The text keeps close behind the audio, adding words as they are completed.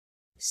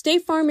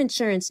State Farm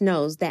Insurance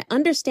knows that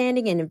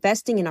understanding and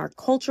investing in our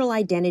cultural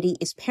identity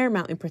is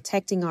paramount in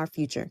protecting our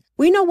future.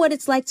 We know what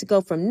it's like to go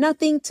from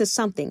nothing to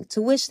something,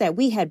 to wish that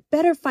we had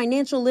better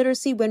financial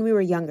literacy when we were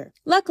younger.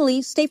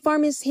 Luckily, State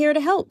Farm is here to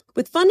help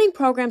with funding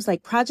programs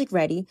like Project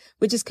Ready,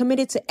 which is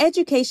committed to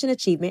education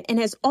achievement and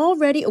has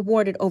already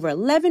awarded over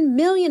 $11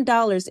 million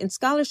in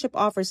scholarship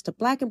offers to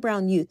Black and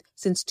brown youth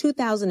since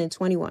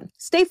 2021.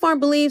 State Farm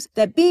believes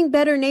that being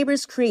better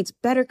neighbors creates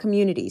better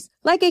communities.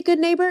 Like a good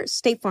neighbor,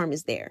 State Farm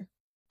is there.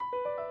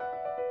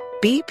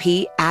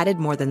 BP added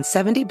more than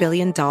 $70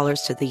 billion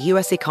to the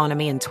U.S.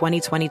 economy in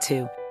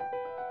 2022.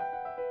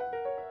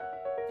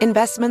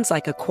 Investments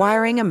like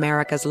acquiring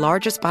America's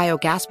largest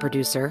biogas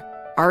producer,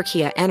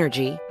 Archaea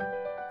Energy,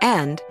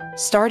 and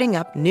starting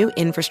up new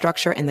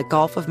infrastructure in the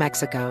Gulf of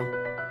Mexico.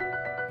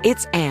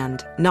 It's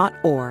and, not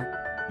or.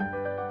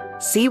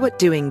 See what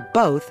doing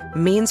both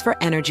means for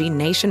energy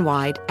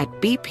nationwide at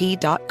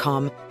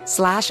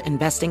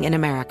bp.com/investing in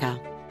America.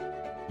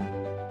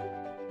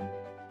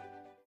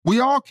 We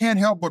all can't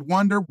help but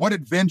wonder what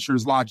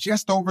adventures lie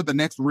just over the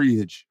next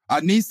ridge. A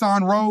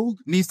Nissan Rogue,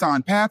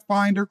 Nissan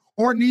Pathfinder,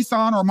 or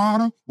Nissan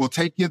Armada will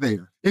take you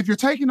there. If you're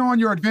taking on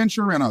your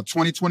adventure in a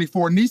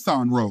 2024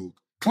 Nissan Rogue,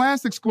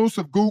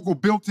 class-exclusive Google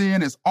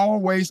built-in is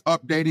always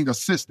updating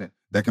assistant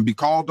that can be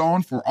called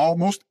on for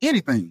almost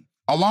anything.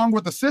 Along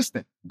with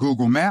Assistant,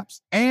 Google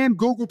Maps and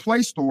Google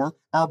Play Store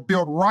are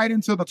built right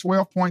into the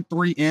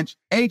 12.3-inch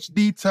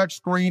HD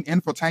touchscreen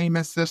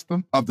infotainment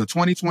system of the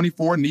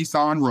 2024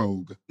 Nissan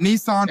Rogue.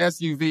 Nissan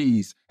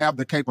SUVs have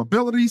the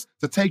capabilities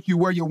to take you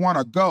where you want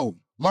to go.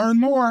 Learn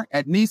more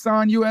at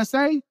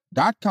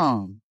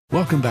nissanusa.com.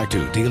 Welcome back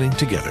to Dealing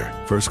Together.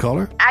 First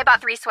caller? I bought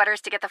 3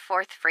 sweaters to get the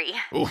 4th free.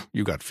 Oh,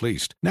 you got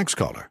fleeced. Next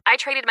caller? I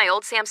traded my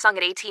old Samsung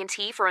at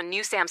AT&T for a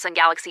new Samsung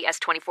Galaxy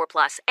S24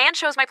 Plus and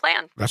chose my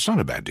plan. That's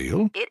not a bad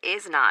deal. It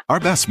is not. Our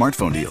best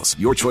smartphone deals.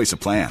 Your choice of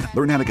plan.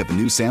 Learn how to get the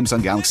new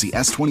Samsung Galaxy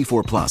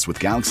S24 Plus with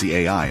Galaxy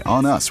AI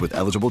on us with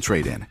eligible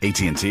trade-in.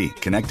 AT&T.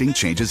 Connecting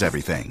changes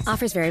everything.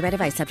 Offers vary by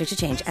device. Subject to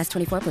change.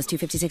 S24 plus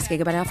 256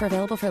 gigabyte offer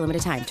available for a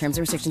limited time. Terms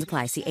and restrictions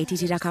apply. See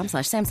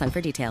att.com/Samsung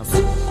for details.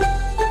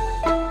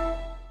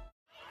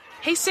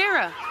 Hey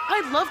Sarah,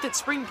 I loved that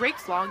spring break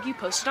vlog you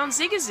posted on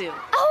Zigazoo.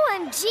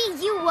 OMG,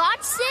 you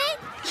watched it?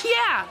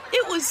 Yeah,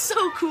 it was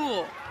so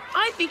cool.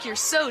 I think you're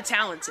so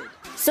talented.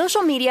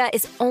 Social media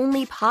is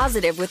only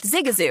positive with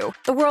Zigazoo,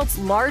 the world's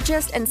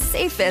largest and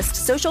safest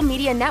social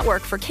media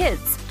network for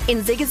kids.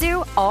 In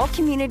Zigazoo, all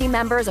community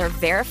members are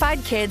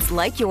verified kids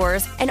like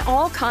yours, and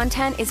all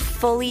content is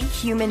fully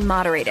human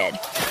moderated.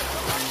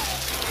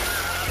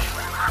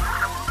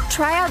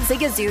 Try out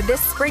Zigazoo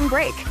this spring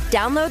break.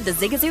 Download the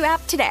Zigazoo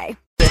app today.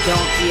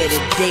 Donkey of the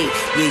day,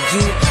 yeah,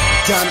 you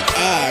dumb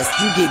ass.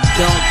 You get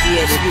donkey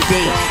of the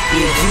day,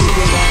 yeah, you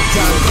dumb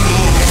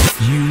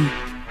ass. You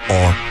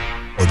are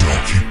a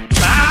donkey.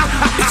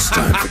 It's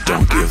time for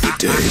donkey of the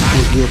day.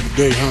 Donkey of the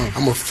day, huh?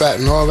 I'm gonna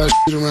fatten all that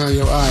shit around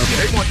your eyes.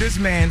 They want this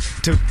man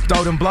to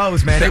throw them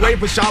blows, man. They waiting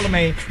for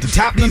Charlamagne to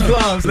tap these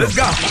gloves. Let's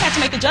go. They had to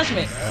make a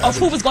judgment of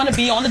who was going to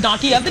be on the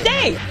donkey of the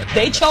day.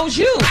 They chose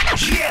you.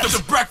 Yes.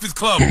 The Breakfast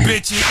Club,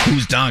 bitches.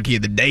 Who's donkey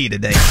of the day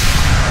today?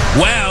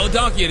 Well,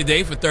 donkey of the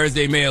day for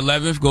Thursday, May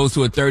 11th goes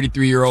to a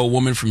 33-year-old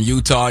woman from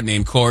Utah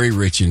named Corey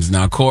Richins.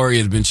 Now, Corey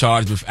has been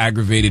charged with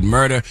aggravated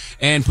murder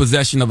and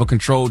possession of a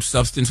controlled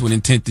substance with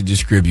intent to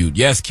distribute.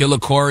 Yes, Killer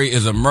Corey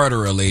is a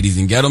murderer, ladies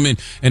and gentlemen,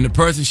 and the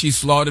person she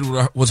slaughtered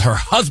was her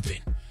husband.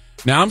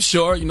 Now, I'm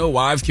sure,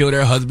 wives kill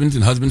their husbands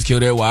and husbands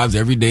kill their wives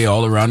every day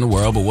all around the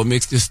world, but what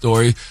makes this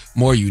story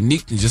more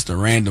unique than just a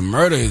random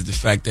murder is the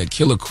fact that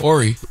Killer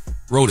Corey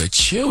wrote a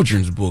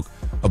children's book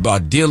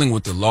about dealing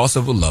with the loss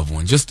of a loved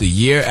one. Just a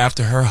year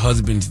after her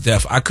husband's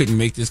death. I couldn't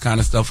make this kind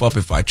of stuff up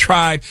if I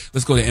tried.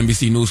 Let's go to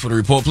NBC News for the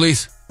report,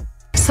 please.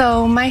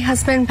 So my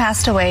husband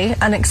passed away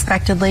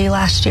unexpectedly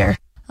last year.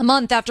 A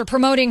month after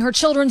promoting her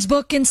children's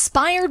book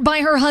inspired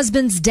by her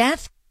husband's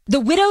death,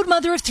 the widowed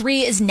mother of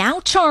 3 is now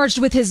charged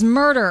with his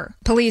murder.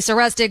 Police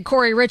arrested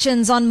Corey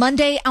Richins on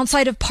Monday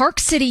outside of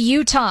Park City,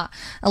 Utah,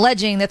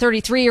 alleging the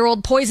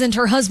 33-year-old poisoned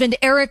her husband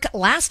Eric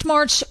last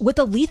March with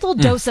a lethal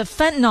dose of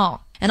fentanyl.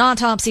 An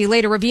autopsy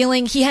later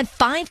revealing he had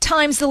 5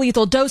 times the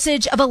lethal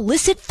dosage of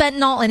illicit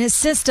fentanyl in his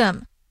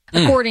system.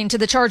 According to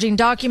the charging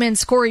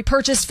documents, Corey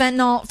purchased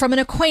fentanyl from an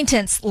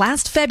acquaintance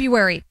last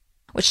February,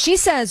 which she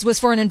says was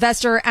for an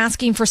investor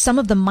asking for some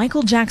of the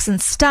Michael Jackson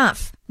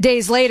stuff.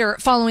 Days later,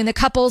 following the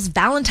couple's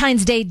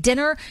Valentine's Day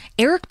dinner,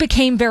 Eric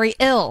became very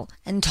ill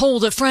and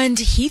told a friend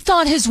he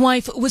thought his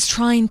wife was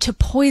trying to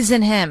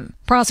poison him.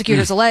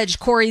 Prosecutors allege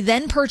Corey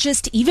then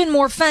purchased even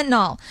more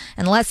fentanyl,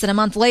 and less than a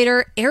month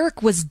later,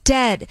 Eric was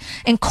dead,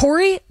 and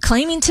Corey,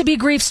 claiming to be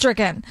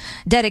grief-stricken,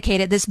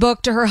 dedicated this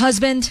book to her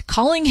husband,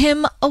 calling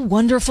him a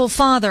wonderful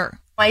father.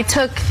 I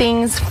took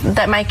things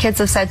that my kids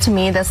have said to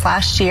me this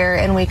last year,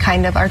 and we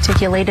kind of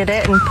articulated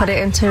it and put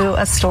it into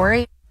a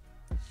story.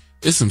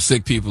 There's some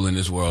sick people in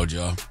this world,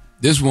 y'all.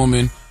 This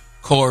woman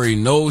Corey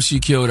knows she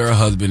killed her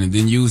husband and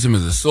then used him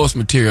as a source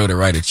material to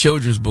write a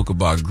children's book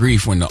about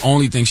grief when the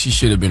only thing she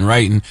should have been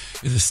writing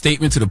is a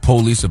statement to the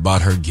police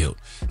about her guilt.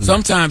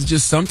 Sometimes,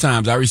 just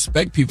sometimes, I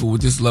respect people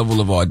with this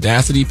level of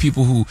audacity,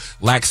 people who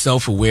lack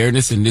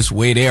self-awareness in this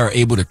way. They are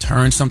able to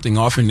turn something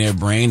off in their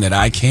brain that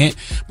I can't.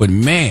 But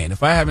man,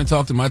 if I haven't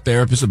talked to my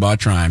therapist about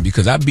trying,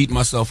 because I beat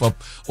myself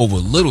up over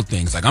little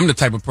things. Like I'm the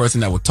type of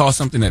person that would toss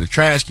something at a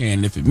trash can,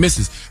 and if it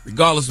misses,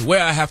 regardless of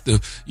where I have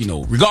to,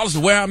 regardless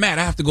of where I'm at,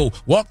 I have to go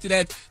walk to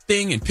that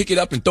thing and pick it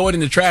up and throw it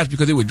in the trash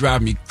because it would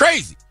drive me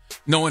crazy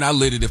knowing I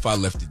lit it if I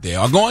left it there.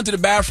 Or going to the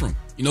bathroom,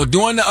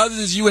 doing to others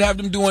as you would have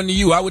them doing to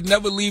you. I would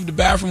never leave the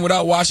bathroom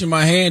without washing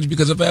my hands,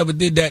 because if I ever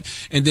did that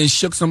and then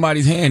shook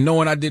somebody's hand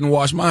knowing I didn't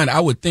wash mine, I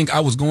would think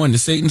I was going to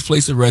Satan's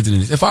place of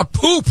residence. If I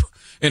poop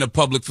in a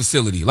public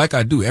facility, like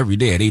I do every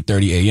day at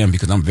 8:30 a.m.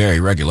 because I'm very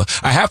regular,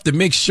 I have to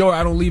make sure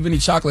I don't leave any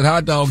chocolate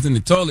hot dogs in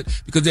the toilet,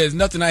 because there's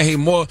nothing I hate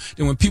more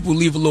than when people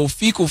leave a little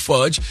fecal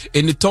fudge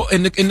in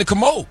the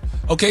commode.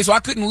 Okay, so I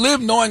couldn't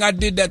live knowing I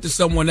did that to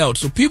someone else.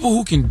 So people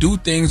who can do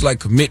things like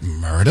commit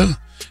murder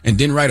and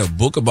then write a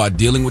book about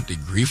dealing with the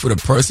grief of the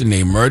person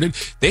they murdered,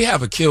 they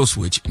have a kill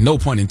switch, no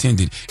pun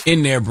intended,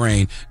 in their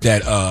brain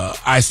that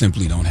I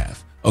simply don't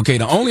have. Okay,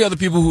 the only other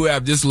people who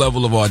have this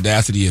level of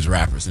audacity is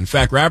rappers. In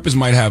fact, rappers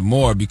might have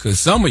more, because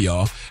some of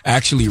y'all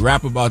actually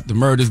rap about the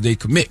murders they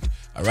commit.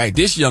 All right,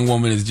 this young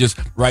woman is just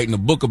writing a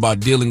book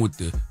about dealing with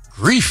the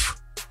grief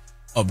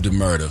of the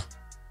murder.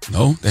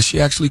 No, that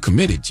she actually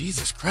committed.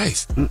 Jesus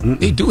Christ.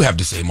 They do have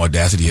the same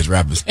audacity as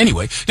rappers.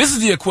 Anyway, this is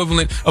the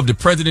equivalent of the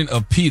president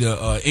of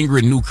PETA,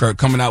 Ingrid Newkirk,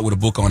 coming out with a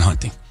book on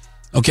hunting.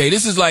 Okay,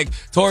 this is like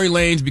Tory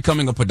Lanez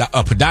becoming a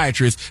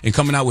podiatrist and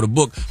coming out with a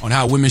book on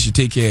how women should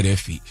take care of their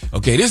feet.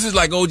 Okay, this is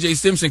like O.J.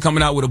 Simpson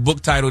coming out with a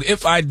book titled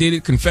If I Did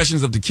It,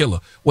 Confessions of the Killer.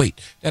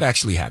 Wait, that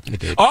actually happened.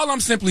 It did. All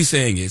I'm simply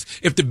saying is,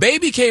 if the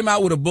baby came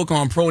out with a book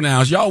on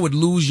pronouns, y'all would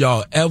lose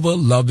y'all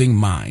ever-loving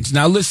minds.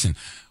 Now listen,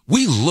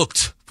 we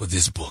looked for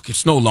this book.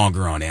 It's no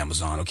longer on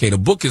Amazon. Okay, the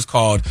book is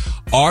called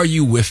Are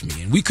You With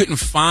Me? And we couldn't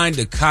find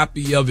a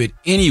copy of it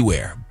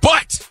anywhere.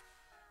 But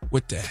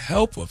with the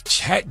help of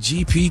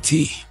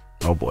ChatGPT,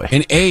 oh boy,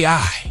 and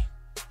AI,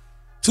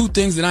 two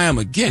things that I am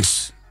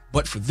against,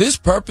 but for this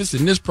purpose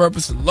and this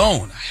purpose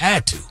alone, I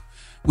had to.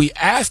 We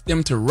asked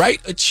them to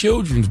write a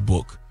children's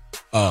book,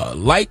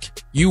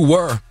 like you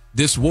were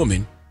this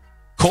woman,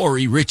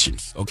 Corey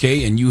Richards,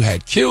 okay? And you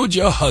had killed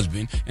your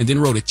husband and then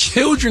wrote a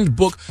children's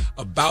book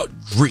about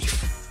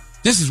grief.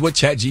 This is what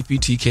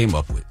ChatGPT came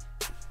up with.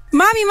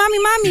 Mommy,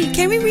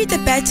 can we read the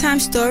bedtime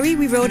story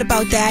we wrote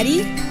about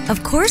Daddy?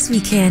 Of course we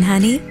can,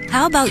 honey.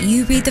 How about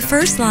you read the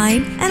first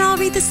line and I'll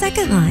read the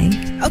second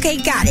line? Okay,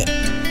 got it.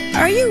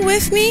 Are you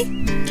with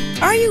me?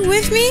 Are you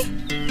with me?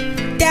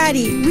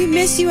 Daddy, we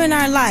miss you in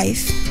our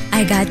life.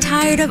 I got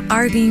tired of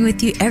arguing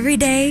with you every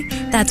day.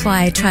 That's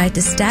why I tried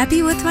to stab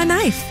you with my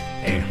knife.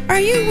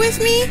 Are you with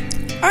me?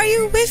 Are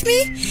you with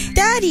me?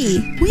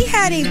 Daddy, we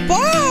had a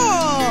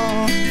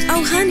ball.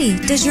 Oh, honey,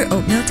 does your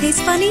oatmeal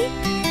taste funny?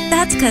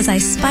 That's because I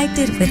spiked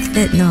it with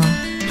fentanyl.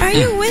 Are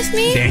you with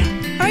me?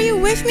 Damn. Are you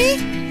with me?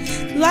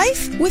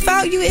 Life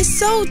without you is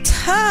so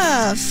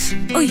tough.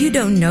 Oh, you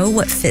don't know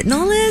what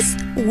fentanyl is?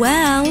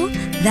 Well,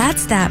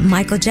 that's that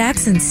Michael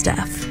Jackson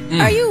stuff.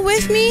 Are you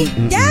with me?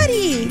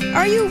 Daddy,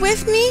 are you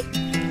with me?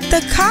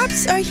 The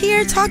cops are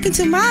here talking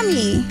to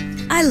Mommy.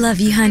 I love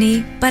you,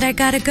 honey, but I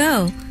gotta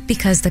go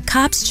because the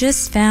cops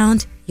just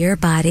found your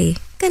body.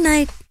 Good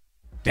night.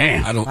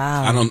 Damn. I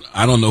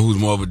don't know who's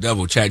more of a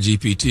devil,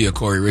 ChatGPT or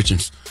Corey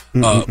Richards.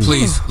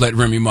 Please let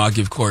Remy Ma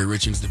give Corey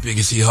Richards the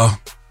biggest hee-haw.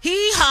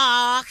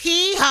 Hee-haw,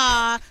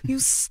 hee-haw. You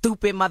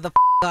stupid motherfucker.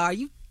 Are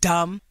you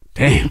dumb?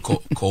 Damn.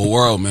 Cold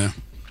world, man.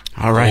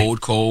 All right.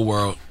 Cold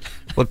world.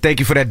 Well, thank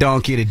you for that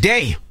donkey of the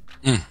day.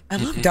 I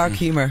love dark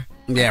humor.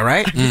 Yeah,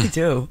 right? You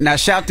do. Now,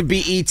 shout to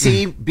BET.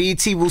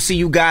 BET, we'll see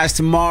you guys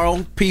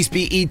tomorrow. Peace,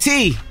 BET.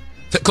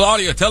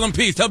 Claudia, tell them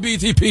peace. Tell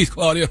BET peace,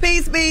 Claudia.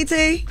 Peace, BET.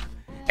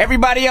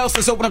 Everybody else,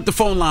 let's open up the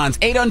phone lines.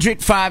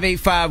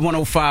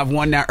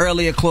 800-585-1051. Now,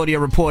 earlier, Claudia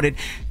reported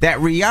that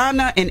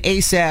Rihanna and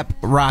A$AP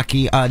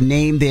Rocky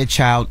named their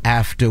child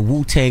after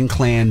Wu-Tang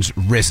Clan's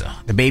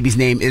RZA. The baby's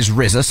name is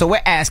RZA. So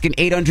we're asking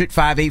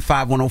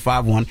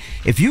 800-585-1051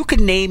 if you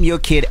could name your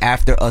kid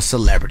after a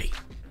celebrity.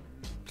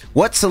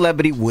 What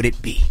celebrity would it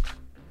be?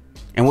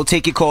 And we'll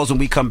take your calls when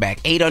we come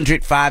back.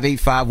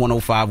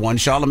 800-585-1051.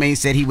 Charlamagne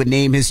said he would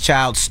name his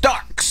child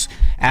Starks.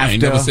 After, I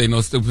ain't never say no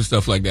stupid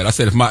stuff like that. I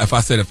said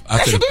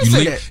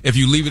if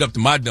you leave it up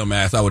to my dumb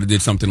ass, I would have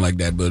did something like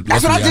that. But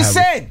that's what I just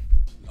said.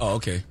 Oh,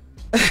 okay.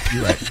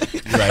 You're right.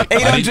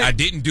 I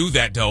didn't do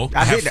that though.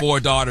 I have 4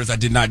 daughters. I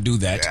did not do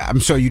that. I'm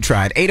sure you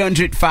tried.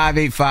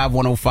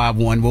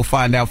 800-585-1051. We'll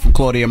find out from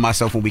Claudia and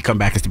myself when we come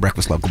back. It's The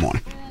Breakfast Club. Good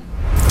morning.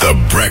 The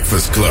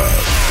Breakfast Club.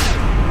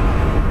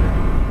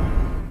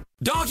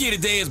 Donkey of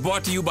the Day is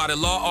brought to you by the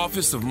law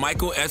office of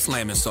Michael S.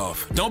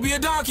 Lamonsoff. Don't be a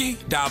donkey.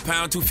 Dial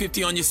pound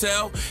 250 on your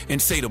cell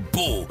and say the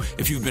bull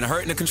if you've been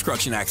hurt in a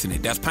construction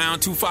accident. That's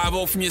pound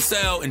 250 from your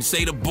cell and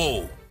say the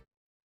bull.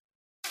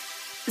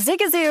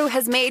 Zigazoo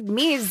has made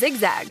me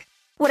zigzag.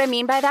 What I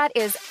mean by that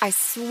is I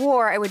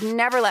swore I would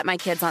never let my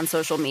kids on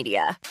social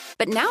media.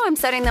 But now I'm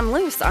setting them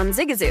loose on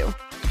Zigazoo.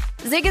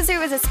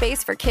 Zigazoo is a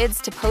space for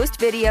kids to post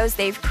videos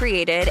they've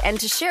created and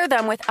to share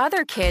them with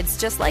other kids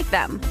just like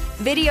them.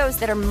 Videos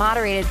that are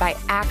moderated by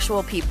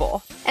actual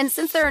people. And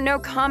since there are no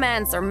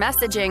comments or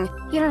messaging,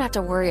 you don't have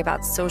to worry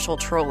about social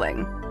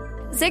trolling.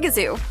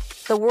 Zigazoo,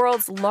 the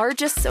world's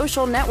largest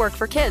social network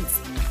for kids.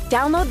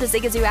 Download the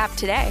Zigazoo app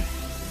today.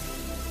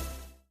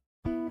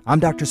 I'm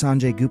Dr.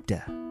 Sanjay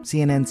Gupta,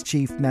 CNN's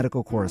chief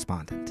medical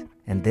correspondent,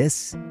 and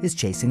this is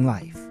Chasing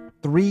Life.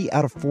 3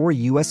 out of 4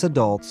 U.S.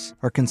 adults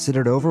are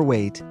considered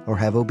overweight or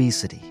have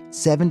obesity.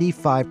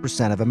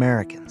 75% of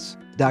Americans.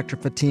 Dr.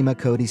 Fatima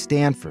Cody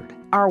Stanford.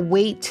 Our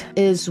weight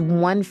is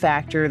one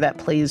factor that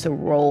plays a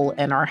role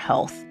in our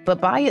health,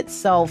 but by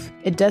itself,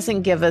 it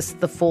doesn't give us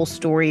the full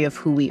story of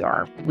who we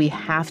are. We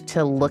have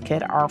to look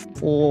at our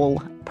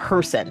full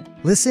person.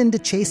 Listen to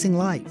Chasing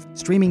Life,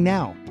 streaming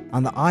now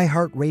on the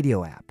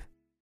iHeartRadio app.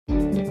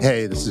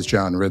 Hey, this is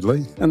John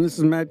Ridley. And this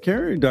is Matt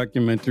Carey,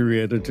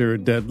 documentary editor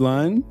at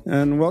Deadline.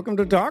 And welcome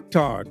to Doc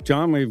Talk.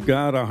 John, we've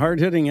got a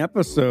hard-hitting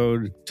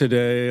episode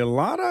today. A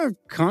lot of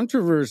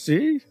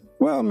controversy.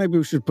 Well, maybe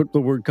we should put the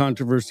word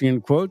controversy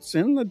in quotes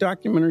in the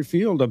documentary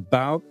field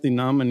about the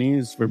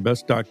nominees for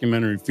Best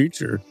Documentary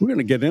Feature. We're going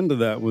to get into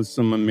that with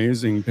some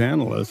amazing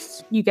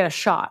panelists. You get a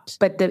shot,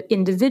 but the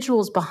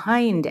individuals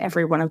behind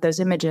every one of those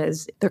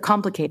images, they're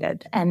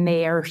complicated and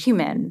they are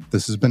human.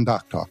 This has been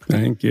Doc Talk.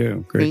 Thank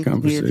you. Great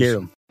conversation. Thank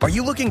you. Are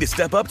you looking to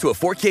step up to a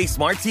 4K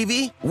smart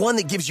TV? One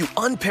that gives you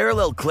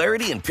unparalleled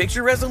clarity and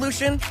picture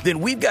resolution? Then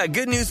we've got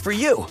good news for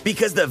you,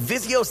 because the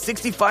Vizio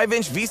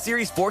 65-inch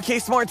V-Series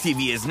 4K smart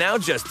TV is now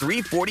just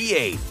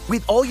 $348.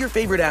 With all your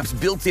favorite apps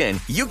built in,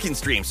 you can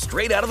stream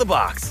straight out of the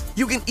box.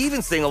 You can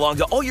even sing along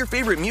to all your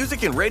favorite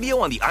music and radio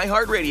on the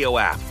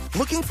iHeartRadio app.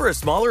 Looking for a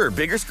smaller or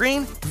bigger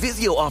screen?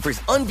 Vizio offers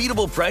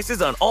unbeatable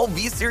prices on all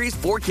V-Series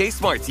 4K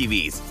smart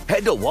TVs.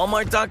 Head to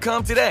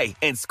Walmart.com today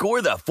and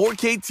score the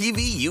 4K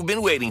TV you've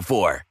been waiting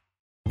for.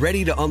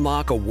 Ready to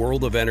unlock a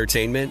world of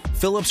entertainment?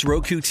 Philips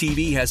Roku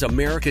TV has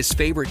America's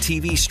favorite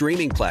TV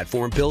streaming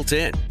platform built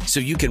in, so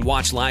you can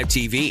watch live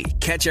TV,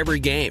 catch every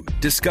game,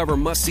 discover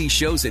must-see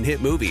shows and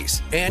hit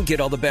movies, and get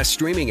all the best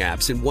streaming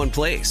apps in one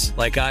place,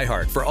 like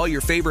iHeart for all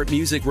your favorite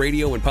music,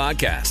 radio, and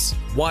podcasts.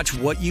 Watch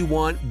what you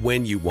want,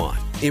 when you want.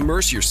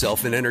 Immerse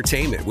yourself in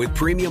entertainment with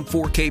premium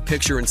 4K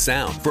picture and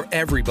sound for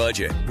every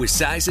budget, with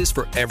sizes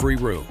for every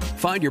room.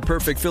 Find your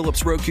perfect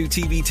Philips Roku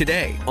TV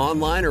today,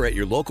 online or at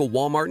your local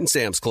Walmart and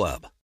Sam's Club.